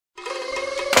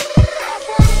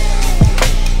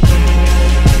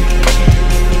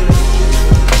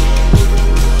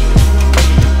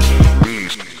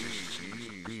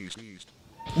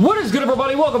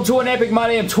everybody, welcome to an Epic My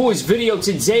Damn Toys video.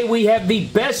 Today we have the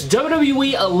best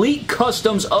WWE Elite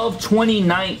Customs of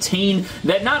 2019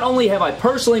 that not only have I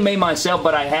personally made myself,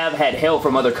 but I have had help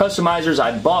from other customizers,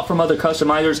 I bought from other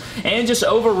customizers, and just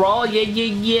overall,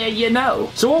 you know.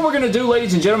 So what we're going to do,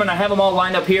 ladies and gentlemen, I have them all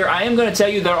lined up here. I am going to tell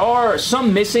you there are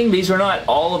some missing. These are not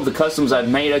all of the customs I've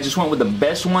made. I just went with the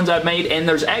best ones I've made, and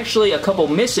there's actually a couple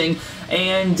missing,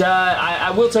 and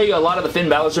I will tell you a lot of the Finn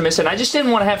Balor's are missing. I just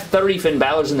didn't want to have 30 Finn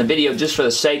Balor's in the video just for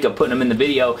the sake of putting them in the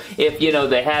video if, you know,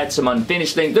 they had some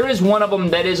unfinished things. There is one of them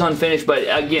that is unfinished, but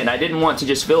again, I didn't want to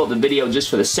just fill up the video just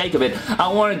for the sake of it.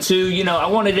 I wanted to, you know, I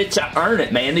wanted it to earn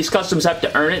it, man. These customs have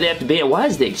to earn it. They have to be. Why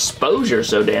is the exposure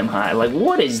so damn high? Like,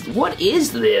 what is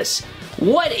this?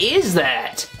 What is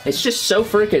that? It's just so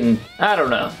freaking, I don't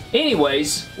know.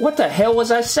 Anyways, what the hell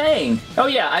was I saying? Oh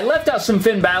yeah, I left out some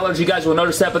Finn Balor's, you guys will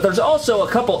notice that, but there's also a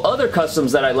couple other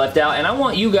customs that I left out, and I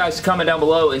want you guys to comment down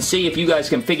below and see if you guys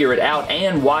can figure it out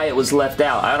and why it was left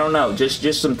out. I don't know,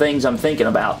 just some things I'm thinking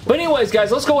about. But anyways,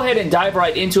 guys, let's go ahead and dive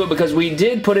right into it because we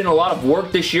did put in a lot of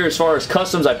work this year as far as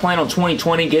customs. I plan on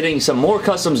 2020 getting some more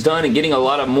customs done and getting a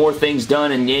lot of more things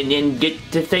done and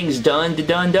get the things done.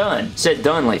 Said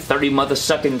done like 30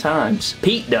 mother-sucking times.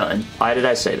 Pete done. Why did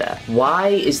I say that? Why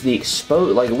is the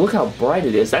exposure, like, look how bright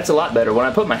it is. That's a lot better. When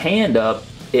I put my hand up,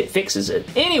 it fixes it.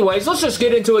 Anyways, let's just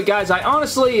get into it, guys. I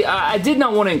honestly, I did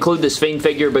not want to include this Fiend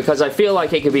figure because I feel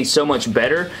like it could be so much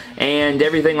better and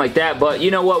everything like that, but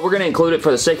you know what? We're going to include it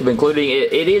for the sake of including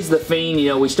it. It is the Fiend. You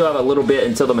know, we still have a little bit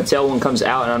until the Mattel one comes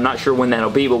out, and I'm not sure when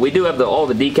that'll be, but we do have all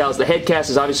the decals. The head cast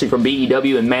is obviously from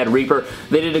BEW and Mad Reaper.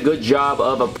 They did a good job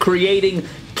of creating,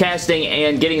 casting,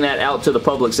 and getting that out to the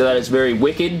public, so that is very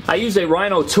wicked. I used a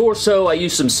Rhino torso, I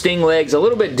used some Sting legs, a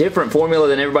little bit different formula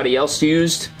than everybody else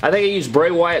used. I think I used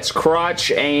Bray Wyatt's crotch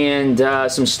and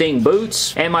some Sting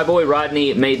boots, and my boy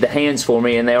Rodney made the hands for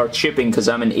me, and they are chipping because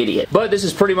I'm an idiot. But this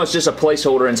is pretty much just a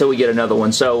placeholder until we get another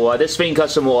one, so this Fiend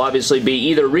custom will obviously be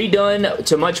either redone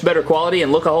to much better quality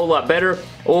and look a whole lot better,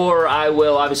 or I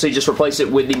will obviously just replace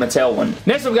it with the Mattel one.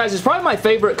 Next up, guys, is probably my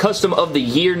favorite custom of the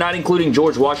year, not including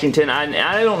George Washington.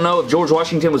 I don't know if George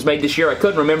Washington was made this year. I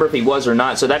couldn't remember if he was or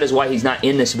not, so that is why he's not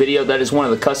in this video. That is one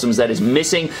of the customs that is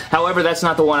missing. However, that's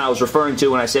not the one I was referring to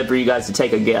when I said for you guys to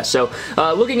take a guess. So,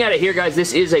 looking at it here, guys,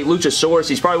 this is a Luchasaurus.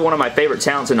 He's probably one of my favorite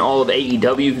talents in all of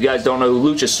AEW. If you guys don't know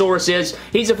who Luchasaurus is,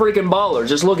 he's a freaking baller.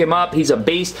 Just look him up. He's a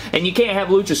beast, and you can't have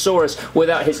Luchasaurus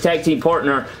without his tag team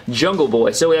partner, Jungle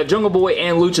Boy. So we have Jungle Boy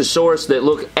and Luchasaurus that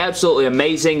look absolutely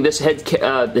amazing. This head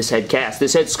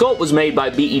sculpt was made by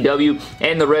BEW,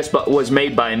 and the rest was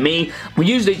made by me. We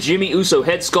used a Jimmy Uso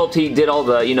head sculpt. He did all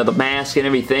the, you know, the mask and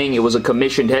everything. It was a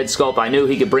commissioned head sculpt. I knew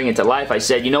he could bring it to life. I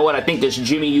said, you know what, I think this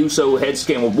Jimmy Uso head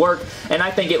scan would work, and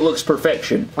I think it looks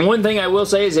perfection. One thing I will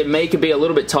say is it could be a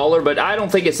little bit taller, but I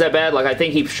don't think it's that bad. Like, I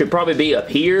think he should probably be up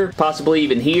here, possibly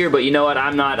even here, but you know what,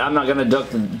 I'm not going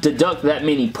to deduct that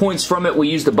many points from it. We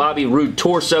used the Bobby Roode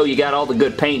torso. You got all the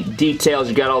good paint details.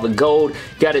 You got all the gold.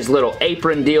 You got his little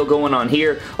apron deal going on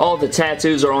here. All the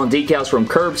tattoos are on decals from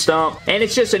Curb Stomp, and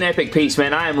it's just an epic piece,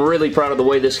 man. I am really proud of the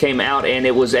way this came out, and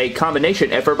it was a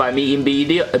combination effort by me and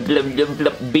BEW.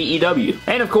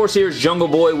 And of course, here's Jungle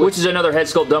Boy, which is another head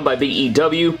sculpt done by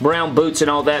BEW. Brown boots and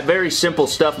all that. Very simple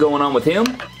stuff going on with him.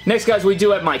 Next, guys, we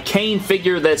do have my Kane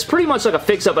figure that's pretty much like a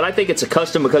fix-up, but I think it's a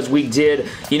custom because we did,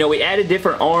 you know, we added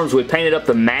different arms, we painted up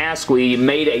the mask, we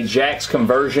made a Jax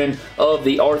conversion of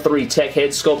the R3 Tech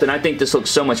head sculpt, and I think this looks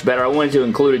so much better. I wanted to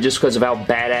include it just because of how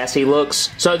badass he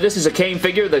looks. So this is a Kane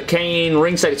figure, the Kane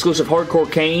ringside exclusive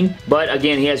Hardcore Kane, but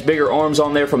again, he has bigger arms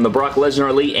on there from the Brock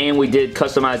Lesnar Elite, and we did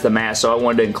customize the mask, so I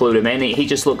wanted to include him, and he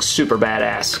just looks super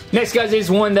badass. Next, guys, is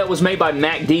one that was made by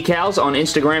Mac Decals on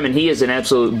Instagram, and he is an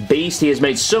absolute beast. He has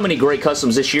made so many great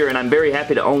customs this year, and I'm very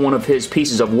happy to own one of his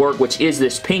pieces of work, which is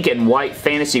this pink and white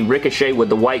Fantasy Ricochet with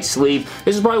the white sleeve.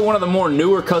 This is probably one of the more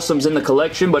newer customs in the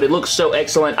collection, but it looks so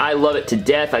excellent. I love it to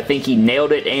death. I think he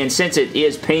nailed it, and since it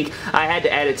is pink, I had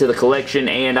to add it to the collection,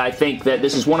 and I think that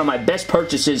this is one of my best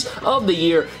purchases of the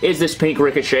year is this pink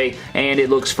Ricochet, and it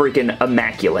looks freaking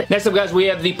immaculate. Next up, guys, we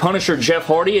have the Punisher Jeff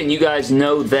Hardy, and you guys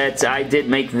know that I did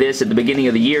make this at the beginning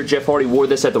of the year. Jeff Hardy wore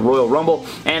this at the Royal Rumble,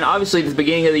 and obviously at the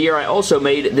beginning of the year, I also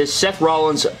made this Seth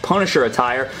Rollins Punisher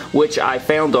attire, which I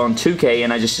found on 2K,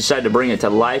 and I just decided to bring it to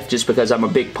life just because I'm a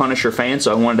big Punisher fan,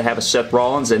 so I wanted to have a Seth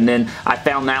Rollins, and then I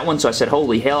found that one, so I said,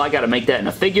 holy hell, I gotta make that in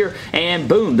a figure, and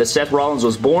boom, the Seth Rollins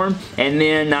was born, and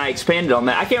then I expanded on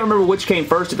that. I can't remember which came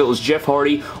first, if it was Jeff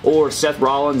Hardy or Seth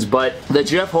Rollins, but the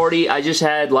Jeff Hardy, I just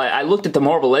had, like, I looked at the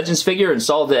Marvel Legends figure and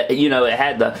saw that, you know, it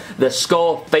had the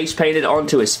skull face painted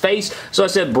onto his face, so I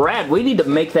said, Brad, we need to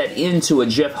make that into a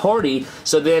Jeff Hardy,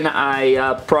 so then I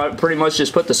pretty much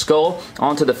just put the skull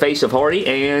onto the face of Hardy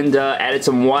and added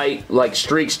some white like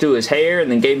streaks to his hair,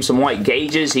 and then gave him some white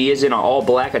gauges. He is in an all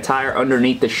black attire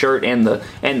underneath the shirt and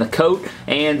the coat,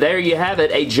 and there you have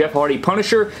it, a Jeff Hardy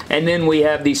Punisher. And then we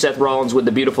have the Seth Rollins with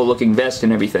the beautiful looking vest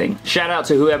and everything. Shout out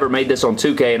to whoever made this on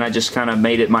 2K, and I just kind of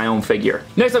made it my own figure.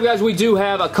 Next up, guys, we do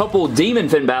have a couple Demon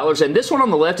Finn Balor's, and this one on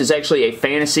the left is actually a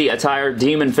fantasy attire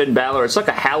Demon Finn Balor. It's like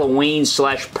a Halloween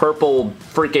 / purple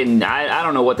freaking, I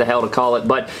don't know what the hell to call it,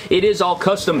 but it is all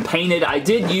custom painted. I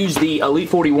did use the Elite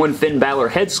 41 Finn Balor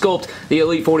head sculpt, the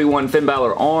Elite 41 Finn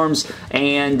Balor arms,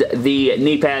 and the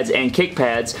knee pads and kick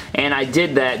pads, and I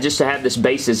did that just to have this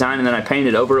base design, and then I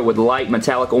painted over it with light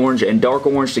metallic orange and dark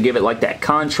orange to give it like that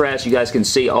contrast you guys can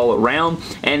see all around.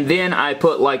 And then I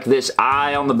put like this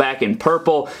eye on the back in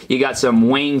purple. You got some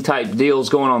wing type deals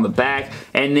going on the back,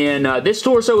 and then this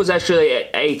torso was actually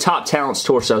a Top Talents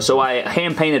torso, so I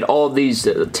hand painted all of these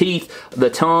teeth, the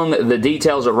tongue, the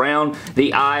details around,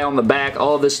 the eye on the back,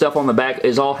 all of this stuff on the back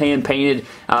is all hand painted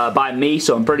by me,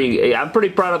 so I'm pretty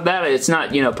proud of that. It's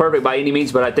not, you know, perfect by any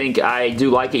means, but I think I do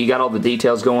like it. You got all the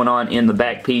details going on in the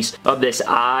back piece of this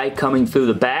eye coming through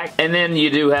the back, and then you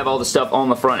do have all the stuff on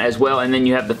the front as well, and then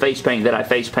you have the face paint that I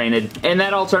face painted, and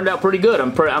that all turned out pretty good.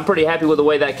 I'm pretty happy with the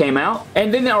way that came out.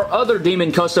 And then our other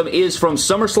Demon custom is from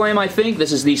SummerSlam, I think.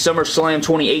 This is the SummerSlam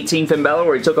 2018 Finn Balor,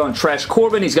 where he took on Trash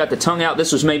Corbin. He's got the tongue out.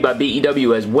 This was made by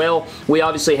BEW as well. We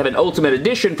obviously have an Ultimate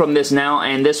Edition from this now,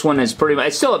 and this one is pretty much,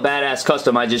 it's still a badass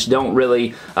custom. I just don't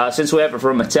really, since we have it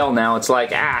from Mattel now, it's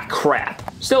like, crap.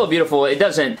 Still a beautiful, it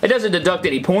doesn't deduct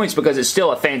any points because it's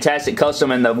still a fantastic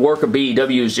custom, and the work of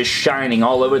BEW is just shining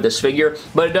all over this figure,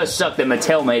 but it does suck that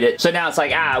Mattel made it. So now it's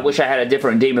like, I wish I had a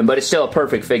different Demon, but it's still a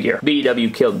perfect figure.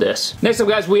 BEW killed this. Next up,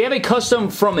 guys, we have a custom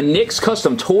from Nick's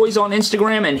Custom Toys on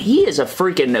Instagram, and he is a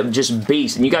freaking just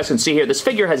beast. And you guys can see here, this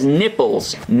figure has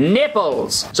nipples.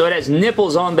 Nipples! So it has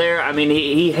nipples on there. I mean,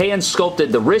 he hand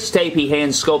sculpted the wrist tape. He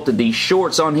hand sculpted the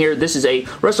shorts on here. This is a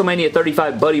WrestleMania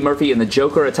 35 Buddy Murphy in the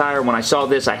Joker attire. When I saw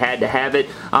this, I had to have it.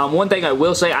 One thing I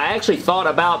will say, I actually thought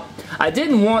about, I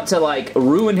didn't want to like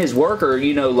ruin his work or,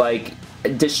 you know, like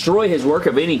destroy his work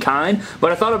of any kind,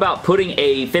 but I thought about putting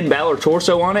a Finn Balor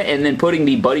torso on it and then putting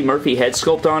the Buddy Murphy head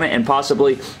sculpt on it, and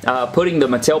possibly putting the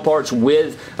Mattel parts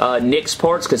with Nick's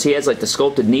parts, because he has like the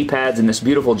sculpted knee pads and this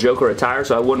beautiful Joker attire,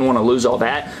 so I wouldn't want to lose all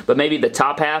that. But maybe the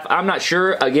top half, I'm not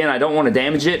sure. Again, I don't want to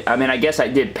damage it. I mean, I guess I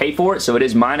did pay for it, so it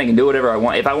is mine. I can do whatever I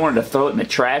want. If I wanted to throw it in the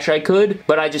trash, I could,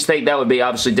 but I just think that would be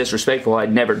obviously disrespectful.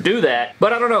 I'd never do that.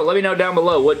 But I don't know. Let me know down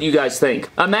below what you guys think.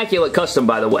 Immaculate custom,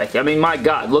 by the way. I mean, my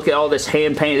God, look at all this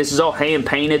hand paint. This is all hand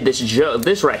painted.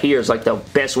 This right here is like the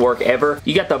best work ever.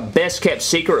 You got the best kept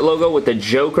secret logo with the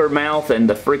Joker mouth and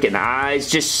the freaking eyes.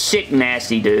 Just sick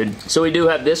nasty, dude. So we do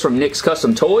have this from Nick's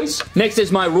Custom Toys. Next is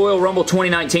my Royal Rumble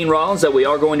 2019 Rollins that we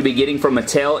are going to be getting from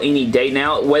Mattel any day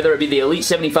now. Whether it be the Elite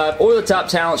 75 or the Top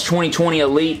Talents 2020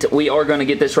 Elite, we are going to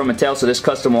get this from Mattel, so this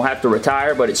custom will have to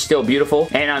retire, but it's still beautiful,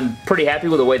 and I'm pretty happy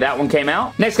with the way that one came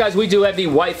out. Next, guys, we do have the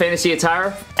White Fantasy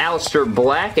attire, Aleister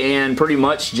Black, and pretty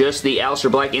much just the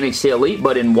Aleister Black NXT Elite,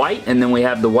 but in white. And then we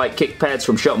have the white kick pads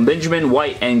from Shelton Benjamin,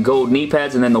 white and gold knee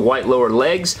pads, and then the white lower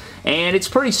legs. And it's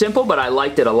pretty simple, but I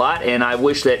liked it a lot, and I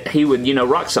wish that he would, you know,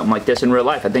 rock something like this in real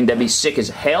life. I think that'd be sick as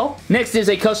hell. Next is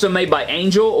a custom made by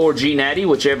Angel or G Natty,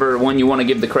 whichever one you want to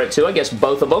give the credit to. I guess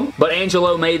both of them. But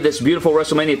Angelo made this beautiful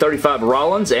WrestleMania 35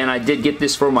 Rollins, and I did get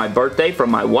this for my birthday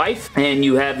from my wife. And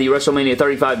you have the WrestleMania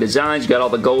 35 designs. You got all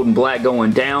the gold and black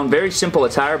going down. Very simple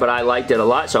attire, but I liked it a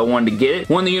lot, so I wanted to get it.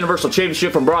 Won the Universal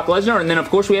Championship from Brock Lesnar, and then, of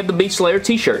course, we have the Beast Slayer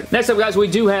t-shirt. Next up, guys, we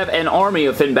do have an army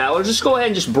of Finn Balor. Just go ahead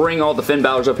and just bring all the Finn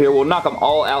Balors up here. We'll knock them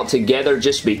all out together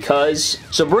just because.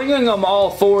 So bringing them all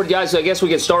forward, guys, I guess we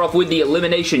can start off with the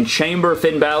Elimination Chamber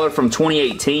Finn Balor from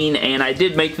 2018, and I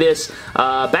did make this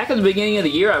back at the beginning of the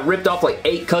year. I ripped off like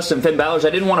 8 custom Finn Balors.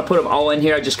 I didn't want to put them all in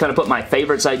here. I just kind of put my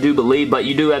favorites, I do believe, but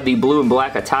you do have the blue and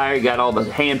black attire. You got all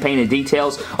the hand-painted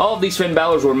details. All of these Finn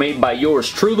Balors were made by yours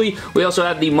truly. We also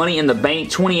have the Money in the Bank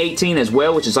 2018 as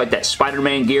well, which is like that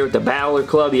Spider-Man gear with the Balor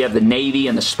Club. You have the navy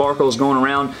and the sparkles going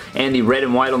around, and the red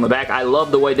and white on the back. I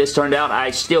love the way this turned out.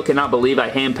 I still cannot believe I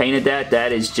hand-painted that.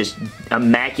 That is just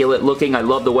immaculate looking. I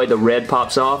love the way the red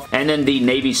pops off. And then the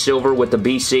navy silver with the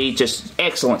BC. Just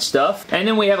excellent stuff. And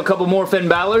then we have a couple more Finn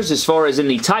Balors as far as in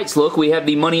the tights look. We have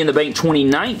the Money in the Bank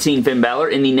 2019 Finn Balor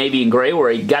in the navy and gray, where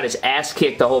he got his ass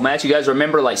kicked the whole match. You guys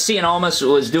remember, like, Cien Almas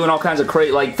was doing all kinds of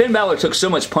crazy, like, Finn Balor took so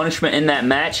much punishment in that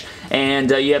match,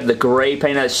 and you have the gray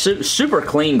paint. That's super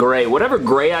clean gray. Whatever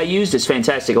gray I used is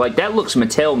fantastic. Like, that looks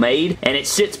Mattel made, and it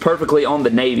sits perfectly on the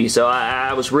navy, so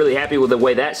I was really happy with the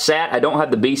way that sat. I don't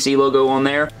have the BC logo on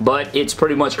there, but it's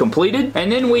pretty much completed.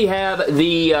 And then we have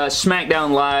the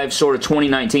SmackDown Live sort of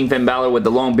 2019 Finn Balor with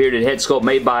the long bearded head sculpt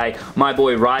made by my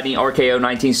boy Rodney,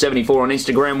 RKO1974 on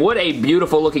Instagram. What a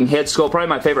beautiful looking head sculpt. Probably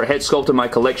my favorite head sculpt in my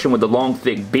collection, with the long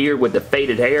thick beard with the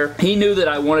faded hair. He knew that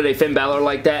I wanted a Finn Balor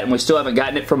like that, and we still haven't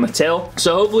gotten it from Mattel.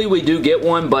 So hopefully we do get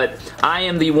one, but I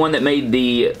am the one that made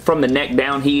the, from the neck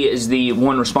down, he is the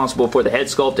one responsible for the head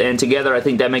sculpt, and together I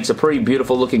think that makes a pretty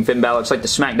beautiful looking Finn Balor. It's like the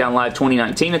SmackDown Live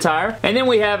 2019 attire. And then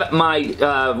we have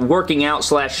my working out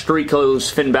slash street clothes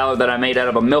Finn Balor that I made out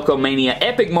of a Milk-O-Mania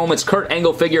Epic Moments Kurt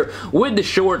Angle figure with the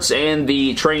shorts and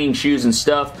the training shoes and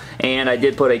stuff, and I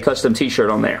did put a custom t-shirt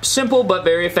on there. Simple but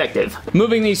very effective.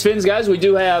 Moving these Finns, guys, we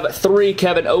do have 3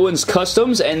 Kevin Owens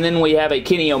customs, and then we have a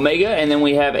Kenny Omega, and then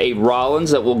we have a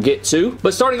Rollins that we'll get to.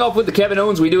 But starting off with the Kevin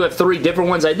Owens, we do have 3 different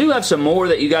ones. I do have some more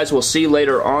that you guys will see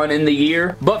later on in the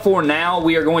year, but for now,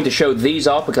 we are going to show these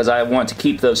off because I want to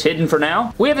keep those hidden for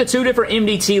now. We have the 2 different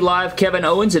MDT Live Kevin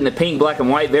Owens in the pink, black, and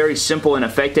white. Very simple and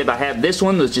effective. I have this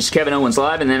one that's just Kevin Owens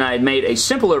Live, and then I had made a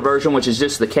simpler version, which is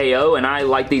just the KO, and I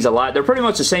like these a lot. They're pretty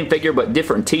much the same figure, but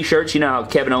different t-shirts. You know how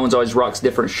Kevin Owens always rocks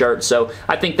different shirts, so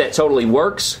I think that totally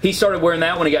works. He started wearing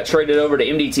that when he got traded over to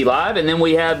MDT Live, and then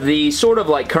we have the sort of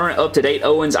like current up-to-date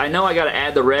Owens. I know I got to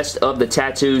add the rest of the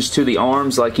tattoos to the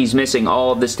arms, like he's missing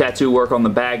all of this tattoo work on the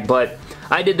back, but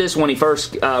I did this when he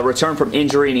first returned from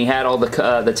injury, and he had all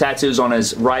the tattoos on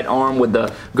his right arm with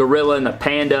the gorilla and the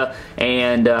panda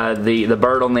and the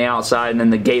bird on the outside, and then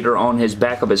the gator on his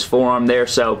back of his forearm there.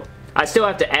 So I still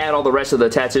have to add all the rest of the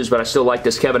tattoos, but I still like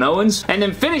this Kevin Owens. And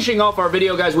then finishing off our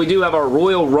video, guys, we do have our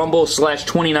Royal Rumble slash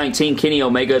 2019 Kenny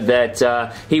Omega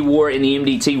that he wore in the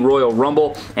MDT Royal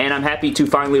Rumble, and I'm happy to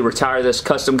finally retire this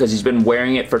custom because he's been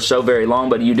wearing it for so very long.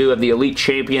 But you do have the Elite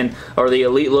Champion, or the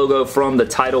Elite logo from the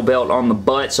title belt on the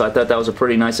butt, so I thought that was a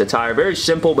pretty nice attire. Very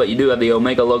simple, but you do have the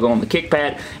Omega logo on the kick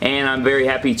pad, and I'm very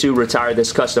happy to retire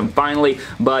this custom finally.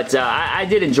 But I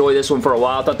did enjoy this one for a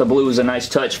while. I thought the blue was a nice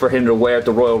touch for him to wear at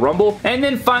the Royal Rumble. And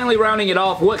then finally rounding it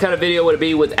off, what kind of video would it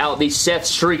be without the Seth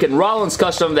Streakin' Rollins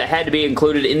custom that had to be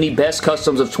included in the best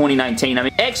customs of 2019? I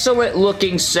mean, excellent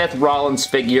looking Seth Rollins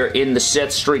figure in the Seth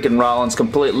Streakin' Rollins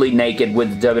completely naked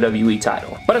with the WWE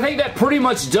title. But I think that pretty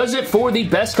much does it for the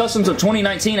best customs of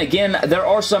 2019. Again, there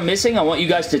are some missing. I want you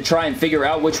guys to try and figure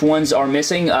out which ones are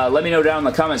missing. Let me know down in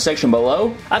the comment section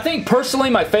below. I think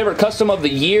personally my favorite custom of the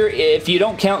year, if you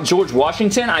don't count George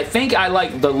Washington, I think I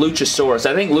like the Luchasaurus.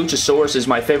 I think Luchasaurus is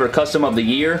my favorite custom of the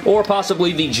year, or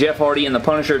possibly the Jeff Hardy and the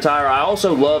Punisher attire. I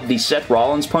also love the Seth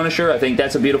Rollins Punisher. I think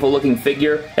that's a beautiful looking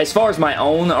figure. As far as my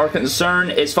own are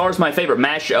concerned, as far as my favorite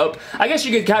mashup, I guess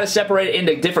you could kind of separate it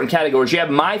into different categories. You have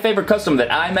my favorite custom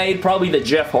that I made, probably the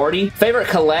Jeff Hardy. Favorite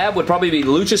collab would probably be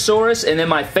Luchasaurus, and then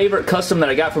my favorite custom that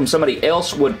I got from somebody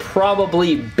else would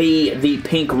probably be the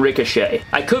pink Ricochet.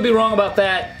 I could be wrong about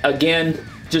that. Again,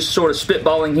 just sort of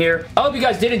spitballing here. I hope you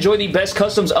guys did enjoy the best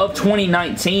customs of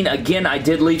 2019. Again, I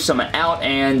did leave some out,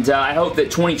 and I hope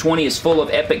that 2020 is full of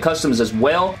epic customs as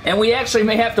well. And we actually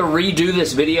may have to redo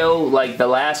this video like the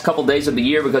last couple days of the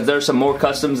year because there's some more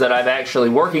customs that I've actually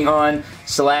working on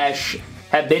slash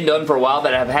have been done for a while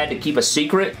that I've had to keep a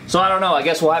secret. So I don't know. I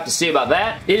guess we'll have to see about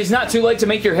that. It is not too late to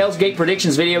make your Hell's Gate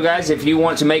predictions video, guys. If you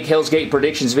want to make Hell's Gate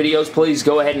predictions videos, please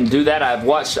go ahead and do that. I've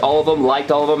watched all of them,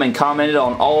 liked all of them, and commented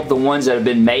on all of the ones that have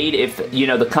been made if, you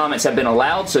know, the comments have been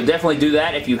allowed. So definitely do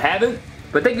that if you haven't.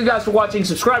 But thank you guys for watching.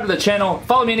 Subscribe to the channel.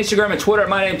 Follow me on Instagram and Twitter at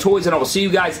MyDamnToys, and I will see you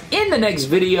guys in the next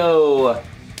video.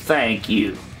 Thank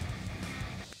you.